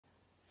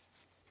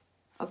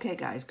Okay,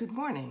 guys, good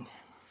morning.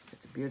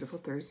 It's a beautiful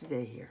Thursday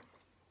day here,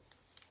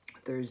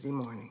 Thursday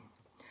morning.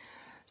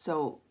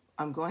 So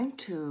I'm going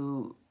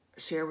to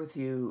share with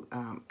you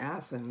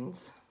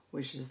Athens,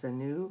 which is the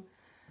new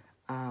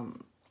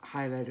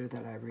highlighter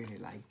that I really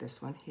like.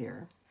 This one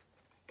here,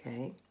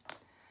 okay,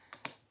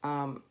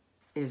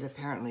 is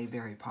apparently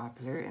very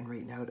popular and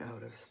right now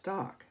out of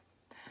stock.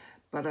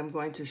 But I'm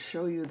going to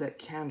show you that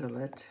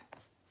Candlelit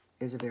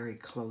is a very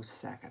close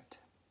second,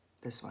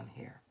 this one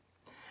here,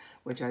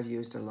 which I've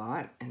used a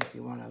lot. And if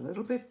you want a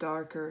little bit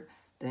darker,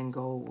 then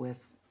go with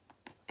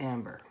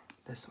Amber,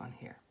 this one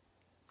here,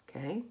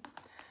 okay?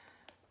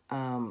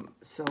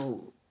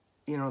 So,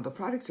 you know, the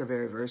products are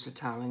very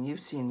versatile, and you've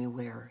seen me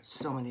wear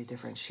so many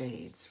different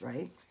shades,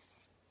 right?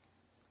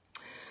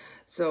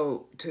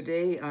 So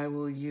today I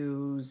will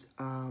use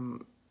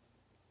Candlelit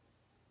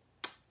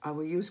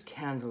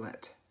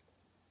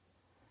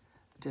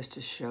just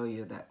to show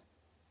you that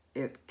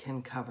it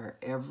can cover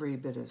every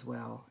bit as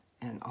well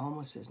and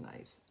almost as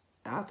nice.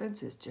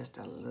 Athens is just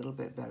a little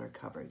bit better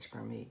coverage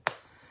for me,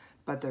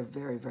 but they're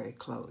very, very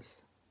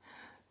close.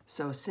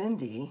 So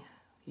Cindy,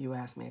 you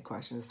asked me a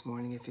question this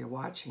morning. If you're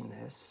watching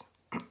this,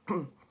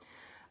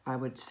 I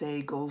would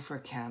say go for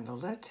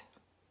Candlelit.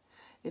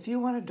 If you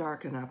want to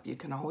darken up, you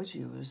can always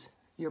use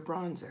your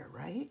bronzer,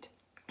 right?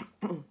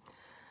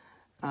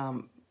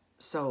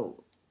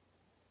 So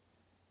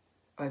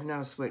I've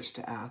now switched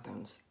to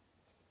Athens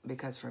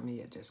because for me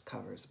it just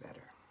covers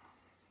better.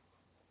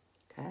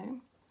 Okay,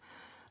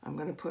 I'm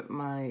going to put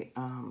my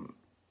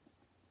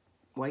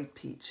white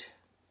peach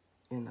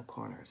in the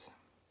corners.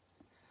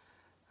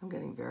 I'm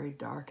getting very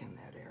dark in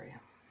that area.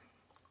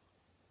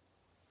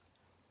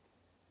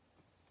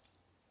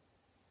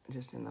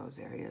 Just in those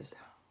areas.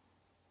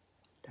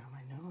 Down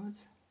my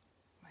nose,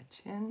 my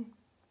chin,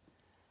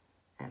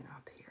 and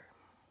up here.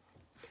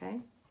 Okay?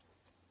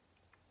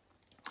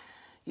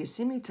 You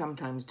see me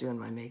sometimes doing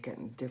my makeup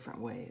in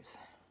different ways.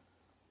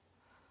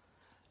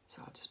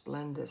 So I'll just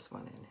blend this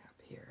one in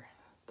up here,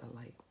 the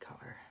light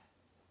color.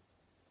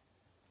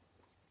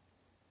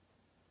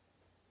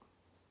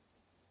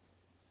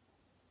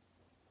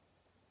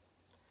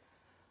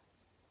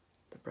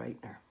 The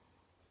brightener,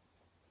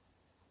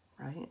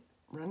 right?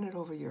 Run it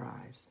over your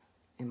eyes,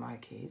 in my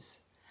case,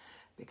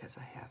 because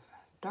I have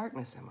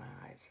darkness in my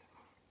eyes.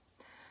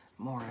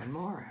 More and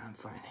more I'm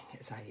finding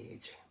as I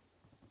age.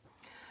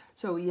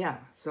 So yeah,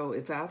 so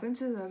if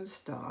Athens is out of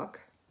stock,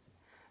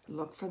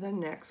 look for the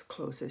next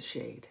closest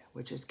shade,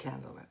 which is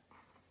Candlelit,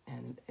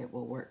 and it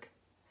will work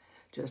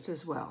just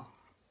as well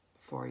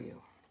for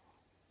you.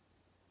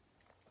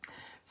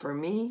 For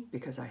me,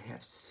 because I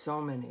have so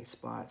many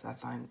spots, I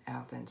find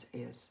Athens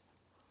is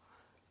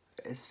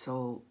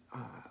so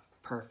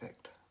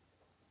perfect.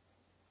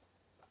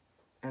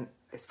 And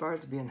as far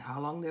as being how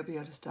long they'll be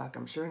out of stock,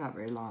 I'm sure not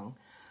very long,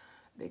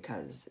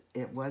 because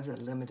it was a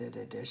limited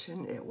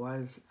edition. It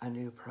was a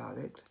new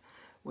product,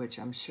 which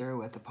I'm sure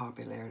with the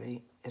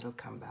popularity, it'll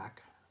come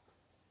back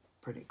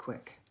pretty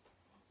quick.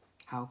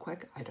 How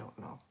quick? I don't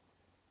know.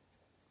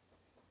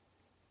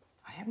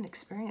 I haven't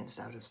experienced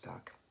out of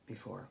stock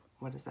before.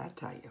 What does that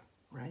tell you,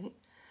 right?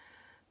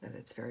 That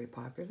it's very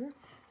popular.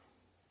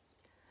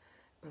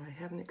 But I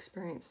haven't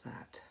experienced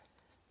that.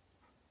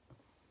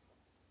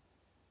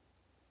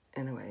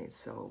 Anyway,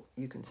 so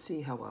you can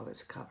see how well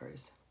this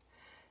covers.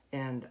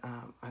 And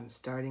I'm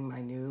starting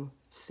my new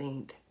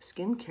Seint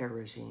skincare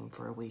regime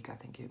for a week. I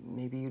think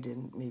maybe you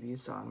didn't, maybe you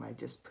saw in my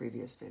just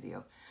previous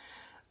video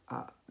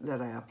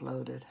that I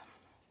uploaded.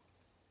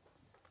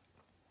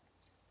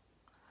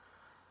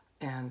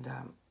 And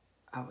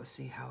I will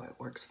see how it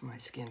works for my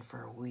skin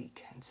for a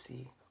week and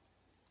see.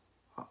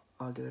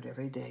 I'll do it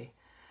every day.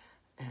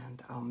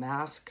 And I'll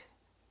mask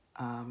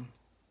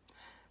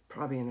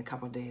probably in a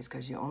couple of days,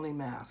 because you only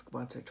mask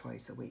once or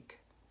twice a week.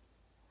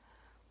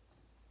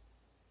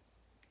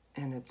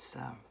 And it's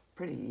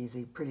pretty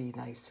easy, pretty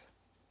nice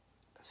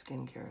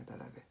skincare that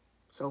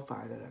so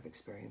far that I've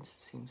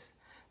experienced. Seems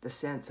the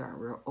scents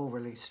aren't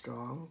overly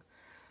strong,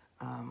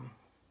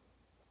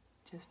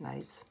 just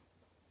nice.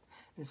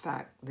 In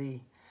fact, the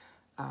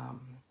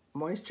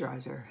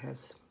moisturizer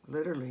has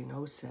literally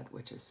no scent,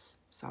 which is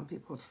some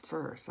people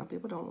prefer. Some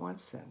people don't want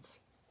scents,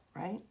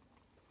 right?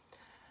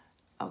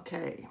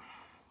 Okay,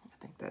 I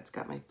think that's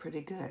got me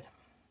pretty good.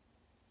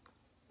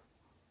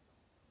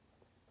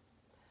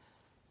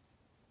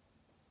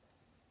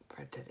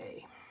 For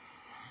today.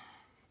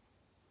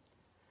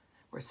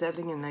 We're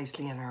settling in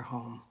nicely in our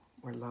home.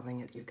 We're loving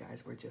it, you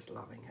guys. We're just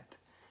loving it.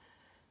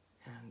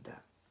 And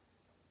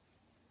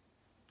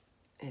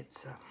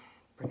it's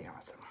pretty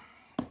awesome.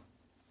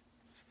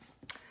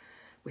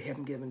 We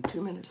haven't given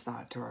 2 minutes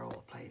thought to our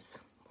old place.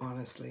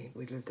 Honestly,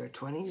 we lived there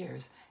 20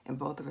 years, and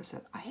both of us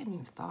said, I hadn't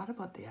even thought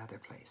about the other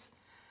place.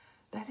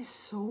 That is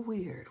so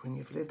weird when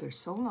you've lived there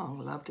so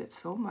long, loved it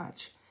so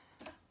much.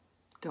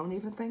 Don't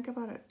even think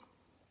about it.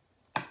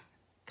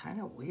 Kind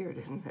of weird,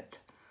 isn't it?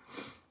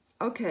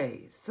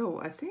 Okay, so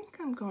I think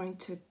I'm going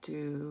to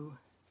do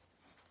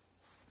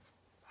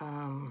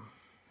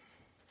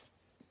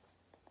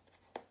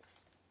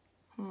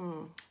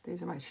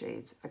These are my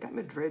shades. I got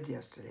Madrid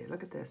yesterday.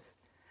 Look at this.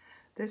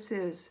 This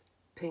is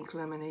Pink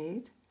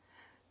Lemonade.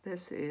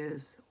 This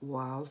is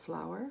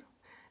Wildflower.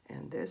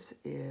 And this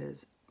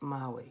is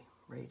Maui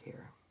right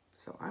here.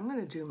 So I'm going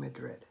to do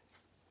Madrid.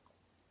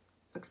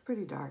 Looks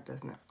pretty dark,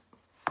 doesn't it?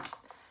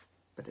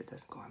 But it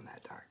doesn't go on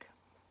that dark.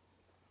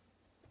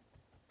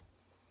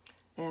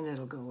 And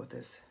it'll go with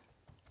this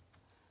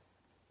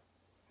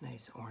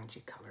nice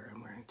orangey color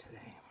I'm wearing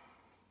today.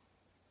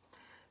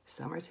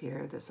 Summer's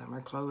here. The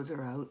summer clothes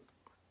are out.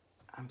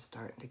 I'm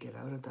starting to get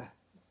out of the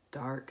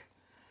dark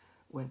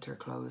winter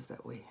clothes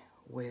that we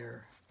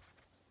wear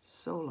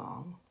so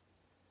long.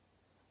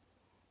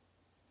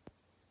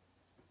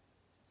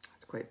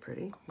 It's quite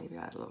pretty. Maybe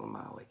add a little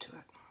Maui to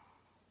it.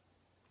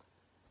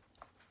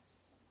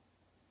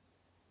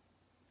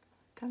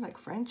 Kind of like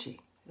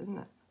Frenchie, isn't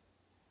it?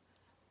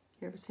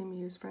 You ever see me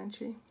use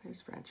Frenchie?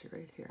 There's Frenchie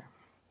right here.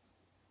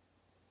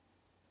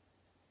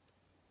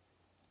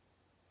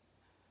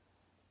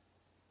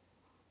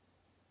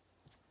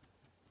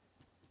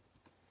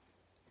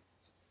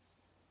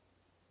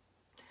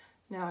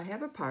 Now I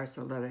have a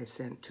parcel that I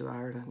sent to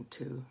Ireland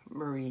to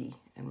Marie.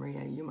 And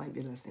Maria, you might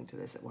be listening to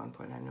this at one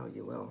point. I know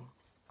you will.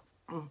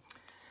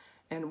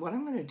 And what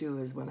I'm going to do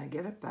is when I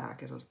get it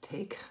back, it'll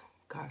take,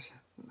 gosh,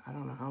 I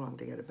don't know how long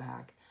to get it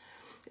back.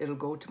 It'll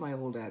go to my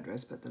old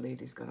address, but the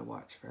lady's going to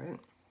watch for it.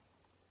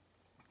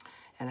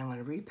 And I'm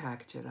going to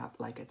repackage it up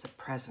like it's a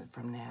present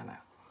from Nana,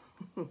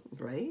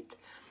 right?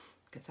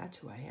 Because that's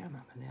who I am.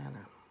 I'm a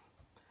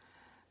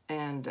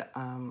Nana.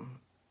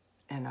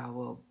 And I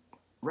will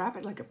wrap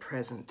it like a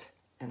present,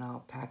 and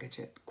I'll package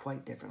it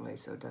quite differently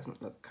so it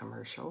doesn't look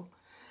commercial.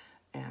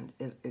 And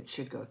it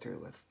should go through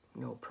with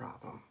no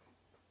problem.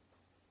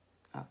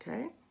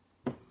 Okay?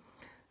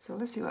 So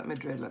let's see what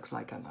Madrid looks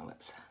like on the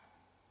lips.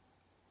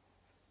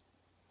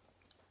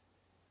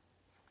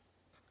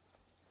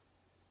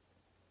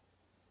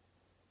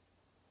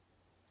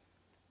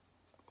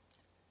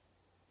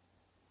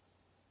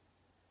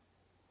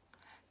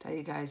 Tell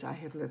you guys, I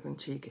have lip and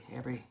cheek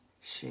every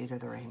shade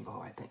of the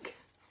rainbow, I think.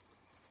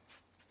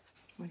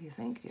 What do you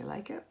think? Do you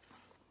like it?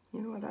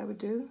 You know what I would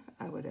do?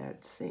 I would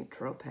add Seint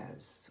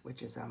Tropez,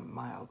 which is a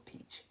mild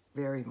peach,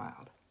 very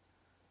mild,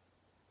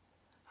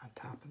 on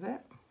top of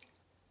it.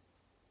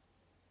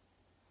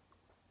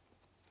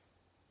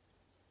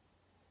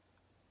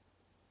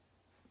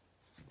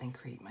 And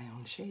create my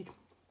own shade.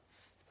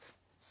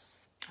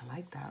 I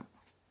like that.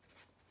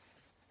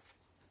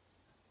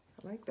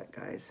 I like that,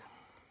 guys.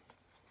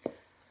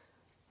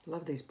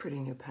 Love these pretty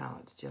new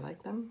palettes. Do you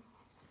like them?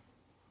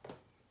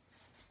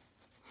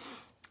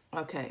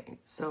 Okay,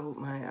 so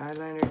my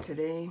eyeliner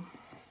today,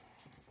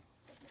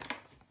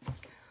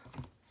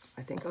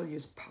 I think I'll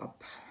use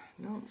Pop.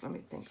 No, let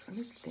me think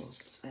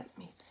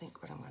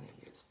what I'm going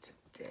to use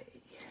today.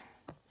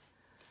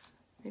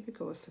 Maybe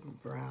go with some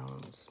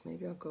browns.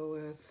 Maybe I'll go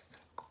with,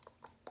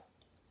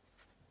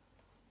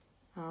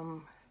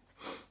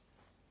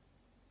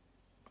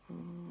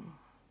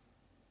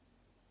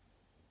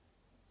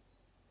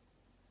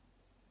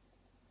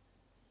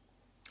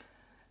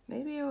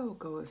 maybe I'll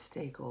go with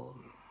Stay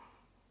Golden.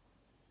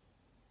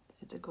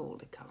 It's a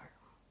goldy color.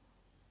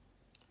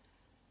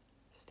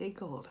 Stay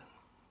Golden.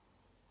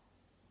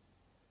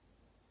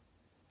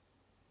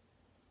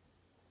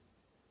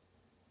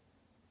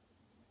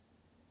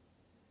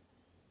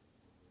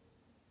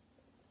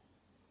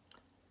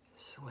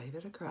 Just wave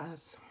it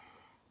across.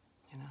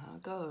 You know how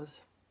it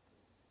goes.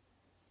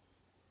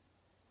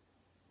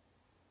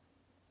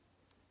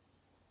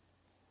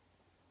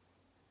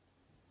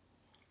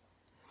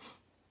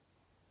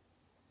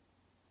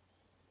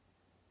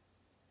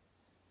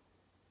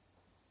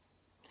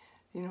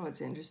 You know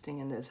what's interesting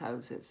in this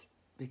house is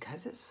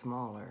because it's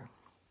smaller.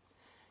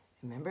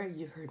 Remember,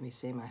 you've heard me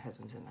say my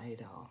husband's a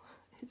night owl.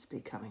 It's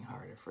becoming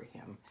harder for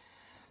him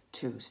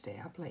to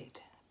stay up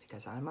late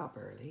because I'm up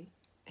early.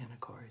 And of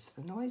course,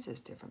 the noise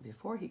is different.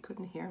 Before, he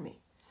couldn't hear me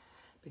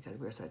because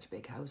we're such a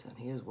big house and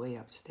he was way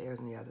upstairs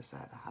on the other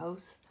side of the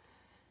house.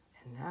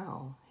 And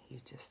now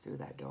he's just through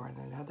that door and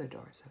another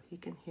door, so he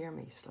can hear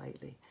me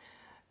slightly.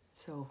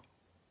 So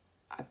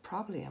I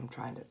probably am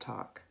trying to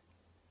talk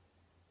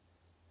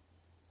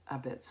a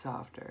bit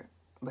softer,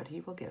 but he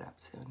will get up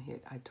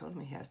soon. I told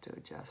him he has to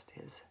adjust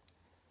his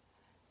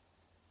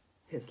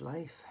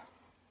life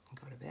and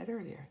go to bed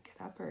earlier, get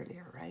up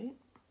earlier, right?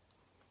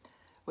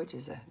 Which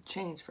is a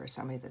change for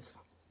somebody that's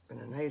been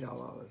a night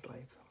owl all his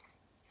life.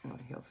 You know,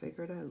 he'll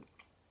figure it out.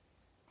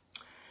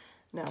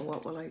 Now,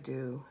 what will I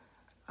do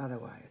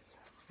otherwise?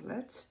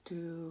 Let's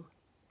do,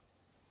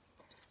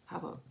 how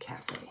about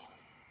cafe?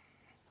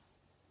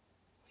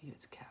 We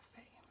use cafe.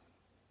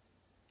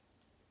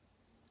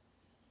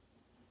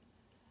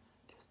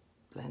 Just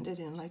blend it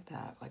in like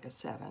that, like a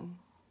 7.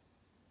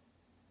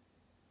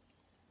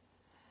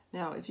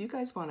 Now, if you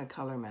guys want a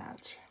color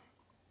match,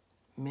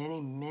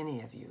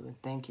 many of you,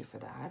 and thank you for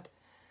that,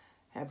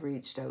 have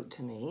reached out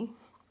to me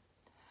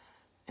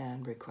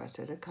and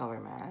requested a color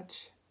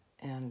match.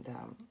 And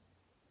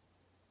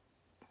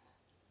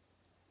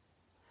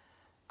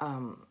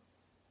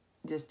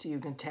just you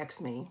can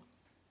text me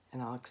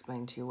and I'll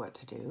explain to you what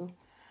to do.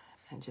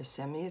 And just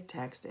send me a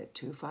text at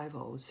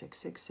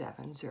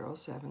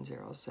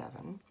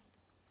 250-667-0707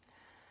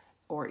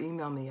 or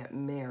email me at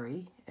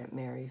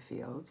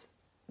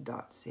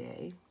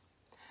mary@maryfields.ca.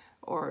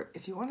 Or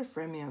if you want to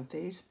friend me on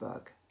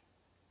Facebook,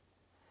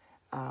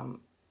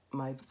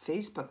 my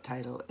Facebook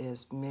title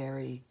is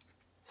Mary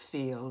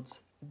Fields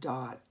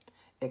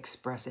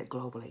Express It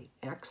Globally.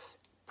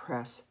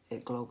 Express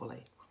It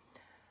Globally.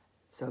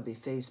 So it'll be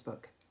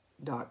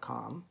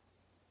facebook.com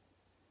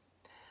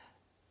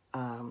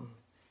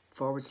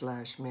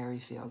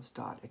 /Mary Fields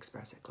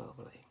Express It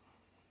Globally.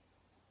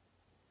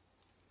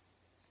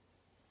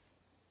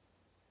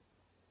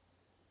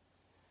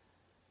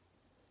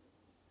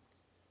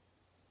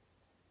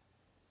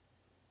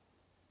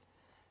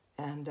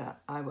 And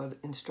I will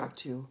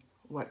instruct you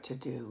what to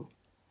do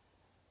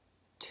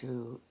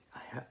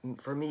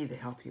for me to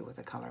help you with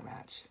a color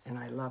match. And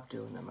I love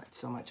doing them. It's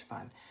so much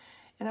fun.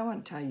 And I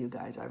want to tell you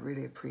guys, I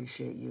really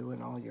appreciate you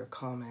and all your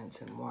comments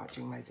and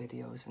watching my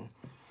videos. And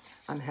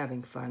I'm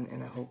having fun,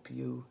 and I hope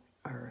you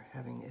are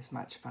having as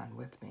much fun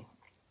with me.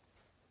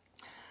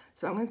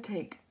 So I'm going to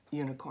take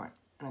unicorn,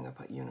 and I'm going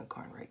to put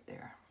unicorn right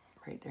there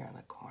in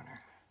the corner.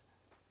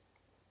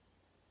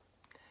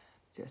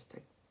 Just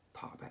to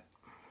pop it.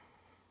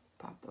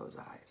 Pop those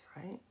eyes,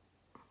 right?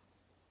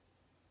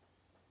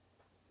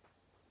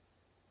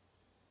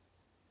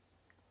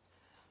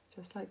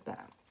 Just like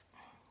that,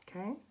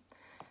 okay?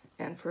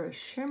 And for a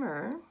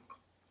shimmer,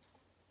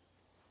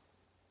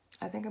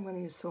 I think I'm going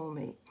to use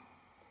Soulmate.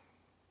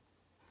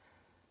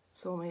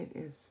 Soulmate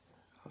is,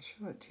 I'll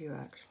show it to you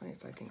actually,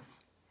 if I can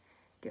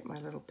get my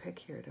little pick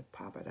here to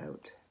pop it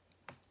out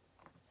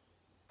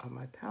on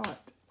my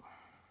palette.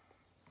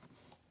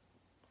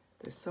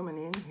 There's so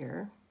many in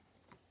here.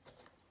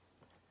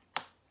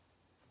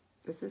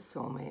 This is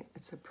Soulmate.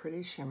 It's a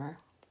pretty shimmer.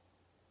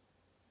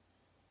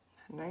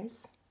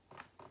 Nice.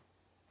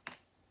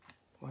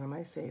 One of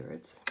my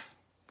favorites.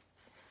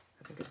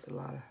 I think it's a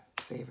lot of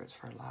favorites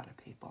for a lot of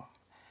people.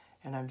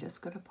 And I'm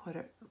just going to put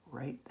it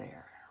right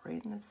there,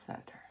 right in the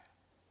center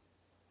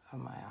of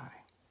my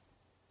eye.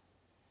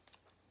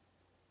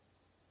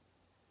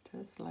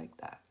 Just like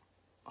that.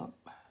 Oh.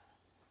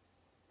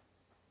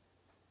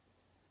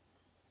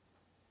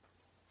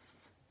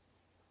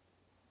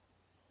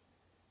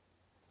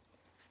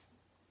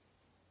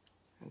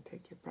 And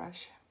take your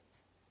brush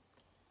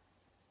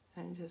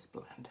and just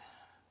blend.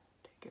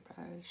 Take your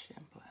brush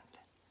and blend.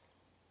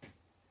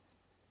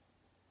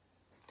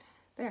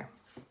 There.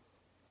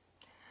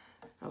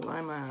 I'll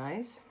line my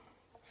eyes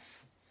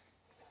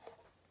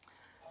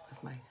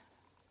with my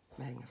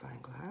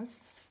magnifying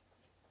glass.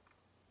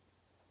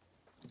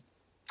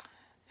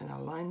 And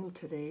I'll line them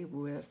today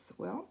with,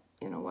 well,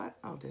 you know what?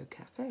 I'll do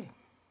Cafe.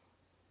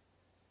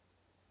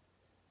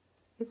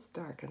 It's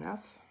dark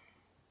enough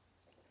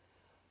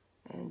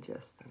and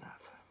just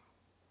enough.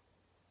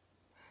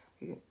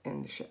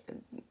 And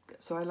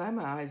so I line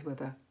my eyes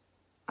with a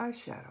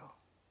eyeshadow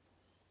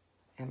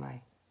and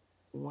my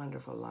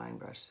wonderful line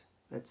brush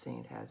that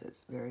Seint has.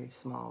 It's very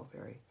small,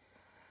 very,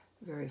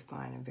 very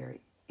fine, and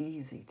very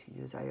easy to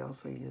use. I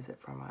also use it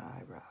for my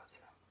eyebrows.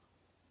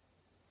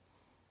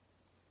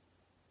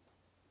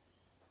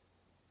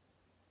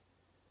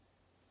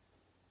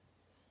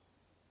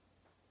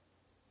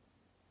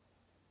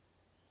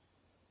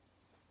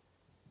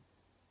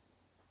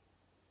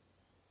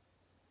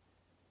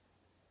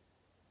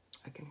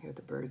 I can hear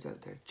the birds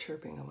out there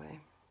chirping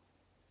away.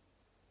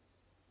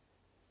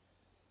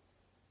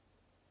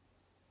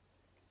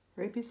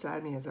 Right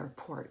beside me is our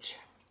porch.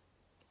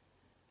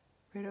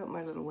 Right out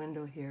my little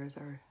window here is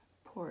our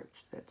porch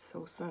that's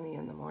so sunny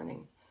in the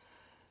morning.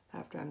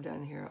 After I'm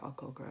done here, I'll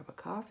go grab a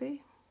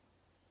coffee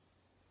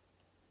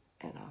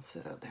and I'll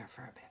sit out there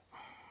for a bit.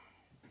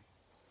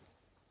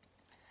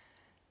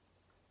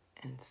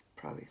 And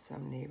probably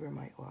some neighbor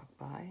might walk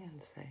by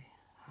and say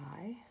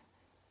hi.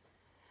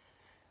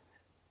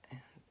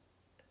 And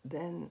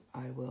then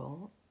I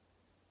will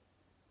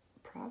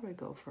probably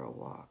go for a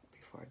walk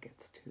before it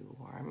gets too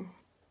warm.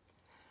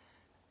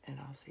 And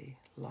I'll see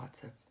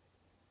lots of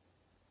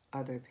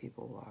other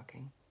people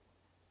walking.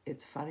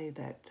 It's funny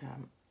that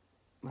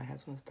my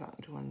husband was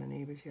talking to one of the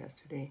neighbors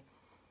yesterday,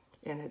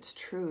 and it's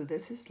true.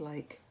 This is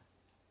like,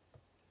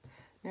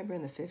 remember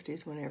in the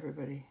 50s when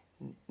everybody,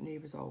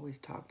 neighbors always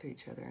talked to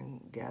each other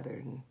and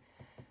gathered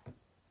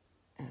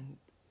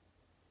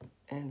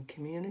and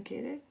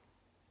communicated?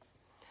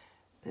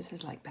 This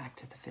is like back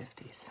to the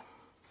 50s.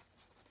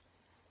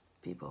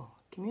 People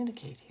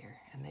communicate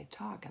here, and they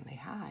talk, and they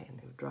hi, and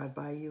they drive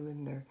by you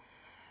in their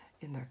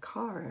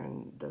car,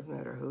 and it doesn't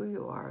matter who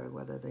you are,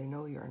 whether they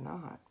know you or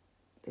not.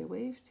 They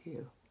wave to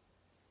you.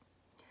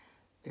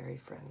 Very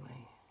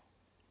friendly,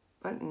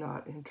 but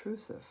not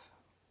intrusive.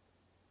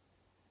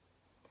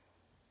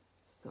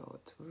 So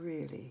it's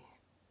really,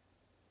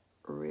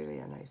 really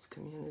a nice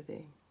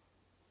community.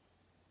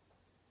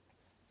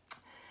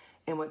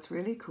 And what's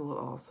really cool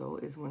also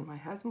is when my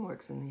husband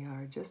works in the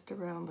yard, just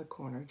around the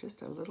corner,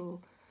 just a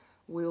little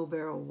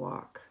wheelbarrow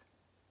walk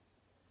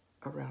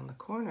around the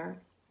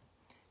corner,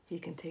 he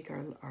can take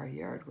our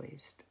yard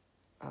waste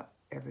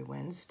every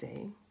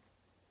Wednesday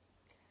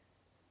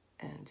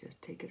and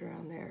just take it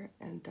around there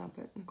and dump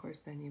it. And of course,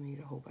 then you meet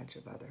a whole bunch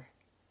of other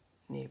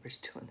neighbors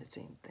doing the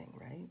same thing,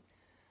 right?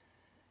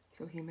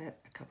 So he met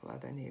a couple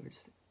other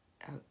neighbors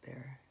out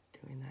there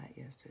doing that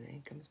yesterday.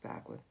 He comes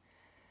back with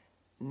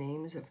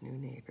names of new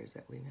neighbors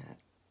that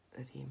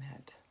he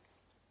met.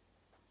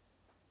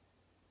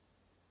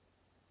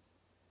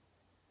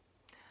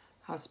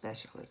 How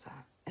special is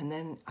that? And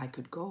then I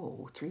could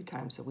go 3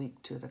 times a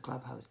week to the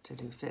clubhouse to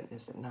do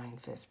fitness at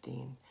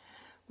 9:15,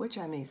 which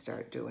I may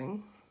start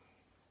doing.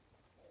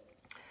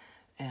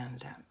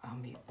 And I'll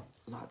meet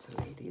lots of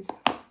ladies.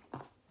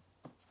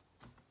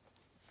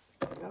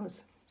 Who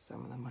knows?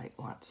 Some of them might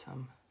want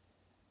some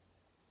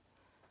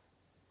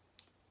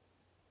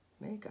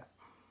makeup,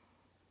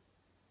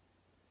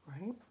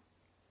 right?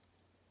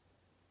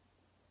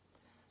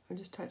 I'm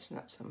just touching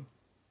up some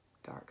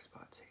dark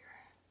spots here.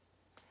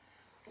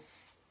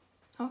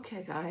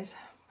 Okay, guys,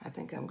 I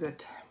think I'm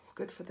good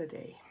for the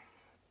day.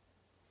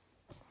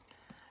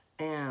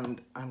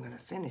 And I'm going to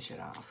finish it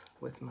off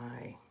with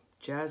my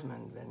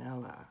Jasmine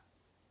Vanilla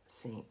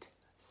Seint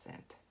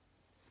scent.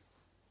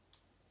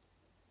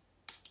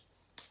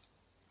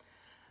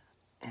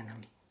 And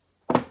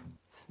I'm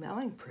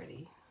smelling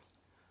pretty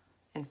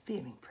and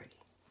feeling pretty.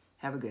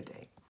 Have a good day.